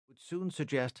soon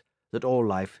suggest that all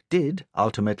life did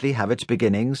ultimately have its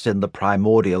beginnings in the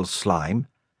primordial slime.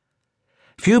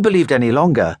 Few believed any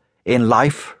longer in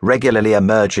life regularly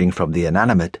emerging from the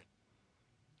inanimate.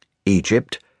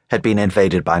 Egypt had been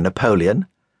invaded by Napoleon,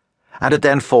 and had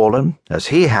then fallen, as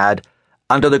he had,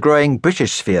 under the growing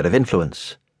British sphere of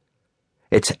influence.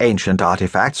 Its ancient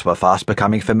artifacts were fast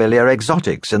becoming familiar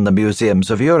exotics in the museums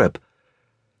of Europe.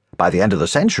 By the end of the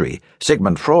century,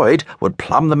 Sigmund Freud would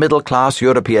plumb the middle-class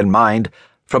European mind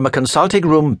from a consulting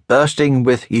room bursting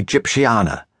with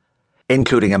Egyptiana,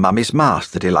 including a mummy's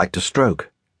mask that he liked to stroke.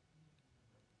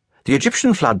 The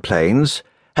Egyptian floodplains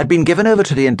had been given over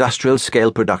to the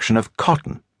industrial-scale production of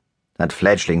cotton, and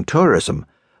fledgling tourism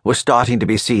was starting to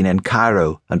be seen in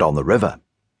Cairo and on the river.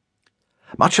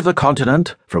 Much of the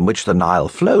continent from which the Nile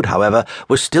flowed, however,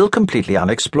 was still completely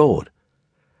unexplored,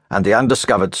 and the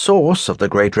undiscovered source of the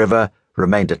great river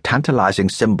remained a tantalizing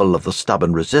symbol of the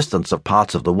stubborn resistance of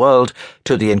parts of the world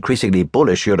to the increasingly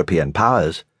bullish European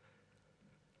powers.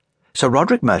 Sir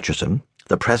Roderick Murchison,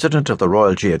 the president of the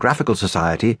Royal Geographical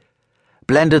Society,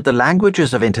 blended the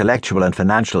languages of intellectual and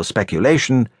financial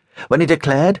speculation when he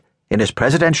declared, in his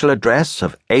presidential address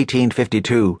of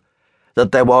 1852,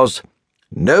 that there was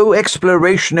no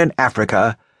exploration in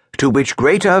Africa to which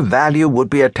greater value would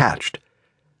be attached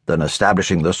than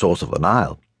establishing the source of the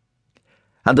Nile,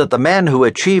 and that the men who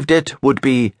achieved it would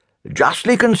be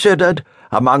justly considered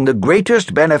among the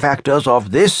greatest benefactors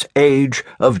of this age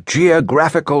of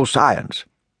geographical science.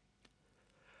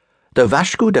 Though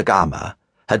Vasco da Gama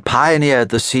had pioneered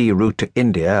the sea route to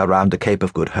India around the Cape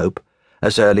of Good Hope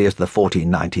as early as the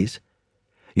 1490s,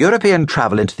 European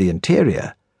travel into the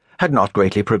interior had not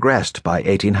greatly progressed by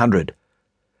 1800,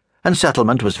 and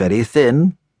settlement was very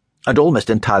thin and almost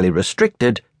entirely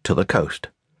restricted to the coast.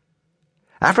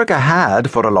 Africa had,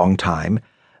 for a long time,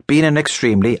 been an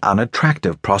extremely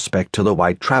unattractive prospect to the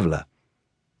white traveller.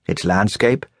 Its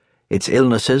landscape, its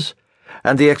illnesses,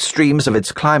 and the extremes of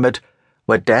its climate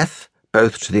were death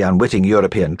both to the unwitting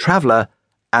European traveller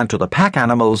and to the pack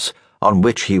animals on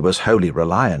which he was wholly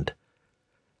reliant.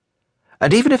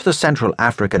 And even if the Central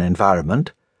African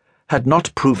environment had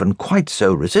not proven quite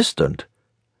so resistant,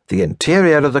 the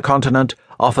interior of the continent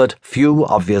offered few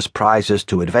obvious prizes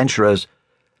to adventurers,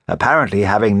 apparently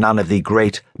having none of the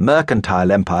great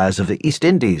mercantile empires of the East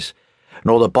Indies,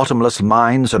 nor the bottomless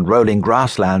mines and rolling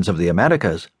grasslands of the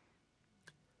Americas.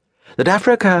 That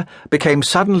Africa became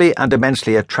suddenly and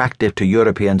immensely attractive to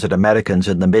Europeans and Americans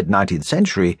in the mid-19th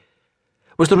century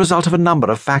was the result of a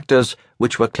number of factors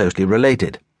which were closely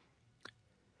related.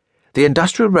 The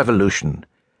Industrial Revolution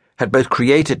had both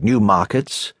created new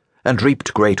markets and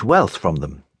reaped great wealth from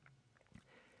them.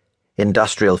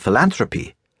 Industrial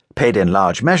philanthropy paid in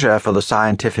large measure for the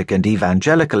scientific and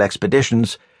evangelical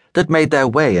expeditions that made their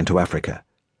way into Africa,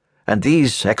 and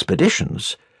these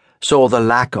expeditions saw the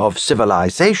lack of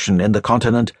civilization in the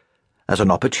continent as an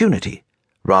opportunity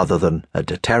rather than a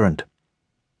deterrent.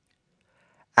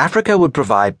 Africa would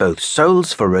provide both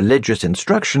souls for religious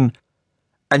instruction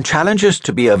and challenges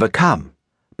to be overcome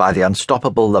by the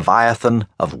unstoppable leviathan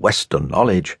of Western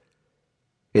knowledge.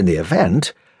 In the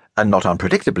event, and not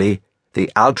unpredictably,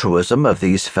 the altruism of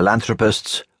these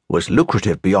philanthropists was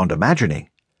lucrative beyond imagining.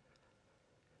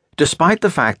 Despite the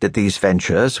fact that these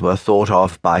ventures were thought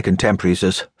of by contemporaries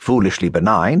as foolishly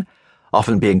benign,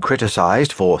 often being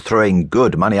criticized for throwing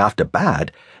good money after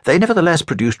bad, they nevertheless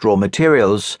produced raw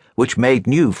materials which made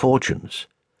new fortunes.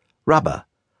 Rubber,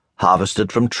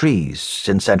 harvested from trees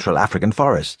in Central African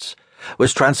forests,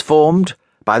 was transformed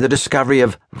by the discovery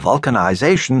of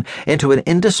vulcanization into an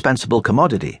indispensable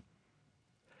commodity.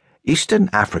 Eastern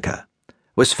Africa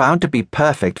was found to be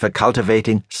perfect for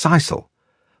cultivating sisal,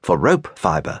 for rope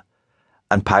fibre,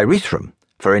 and pyrethrum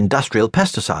for industrial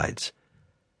pesticides.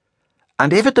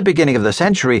 And if at the beginning of the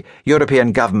century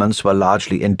European governments were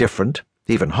largely indifferent,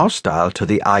 even hostile to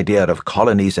the idea of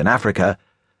colonies in Africa,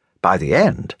 by the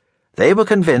end they were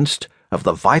convinced of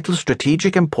the vital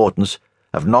strategic importance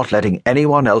of not letting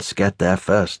anyone else get there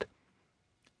first.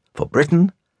 For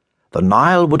Britain, the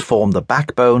Nile would form the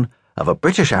backbone of a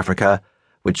British Africa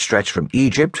which stretched from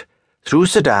Egypt through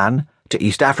Sudan to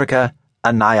East Africa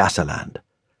and Nyasaland,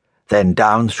 then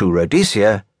down through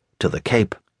Rhodesia to the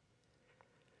Cape.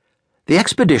 The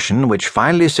expedition which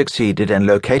finally succeeded in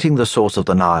locating the source of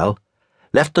the Nile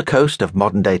left the coast of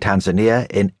modern-day Tanzania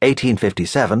in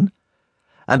 1857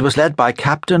 and was led by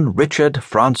Captain Richard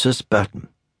Francis Burton.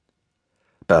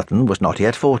 Burton was not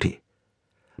yet 40,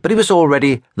 but he was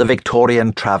already the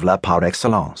Victorian traveller par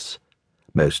excellence.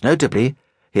 Most notably,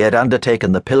 he had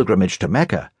undertaken the pilgrimage to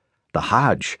Mecca, the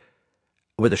Hajj,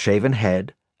 with a shaven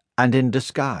head and in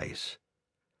disguise,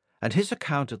 and his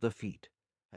account of the feat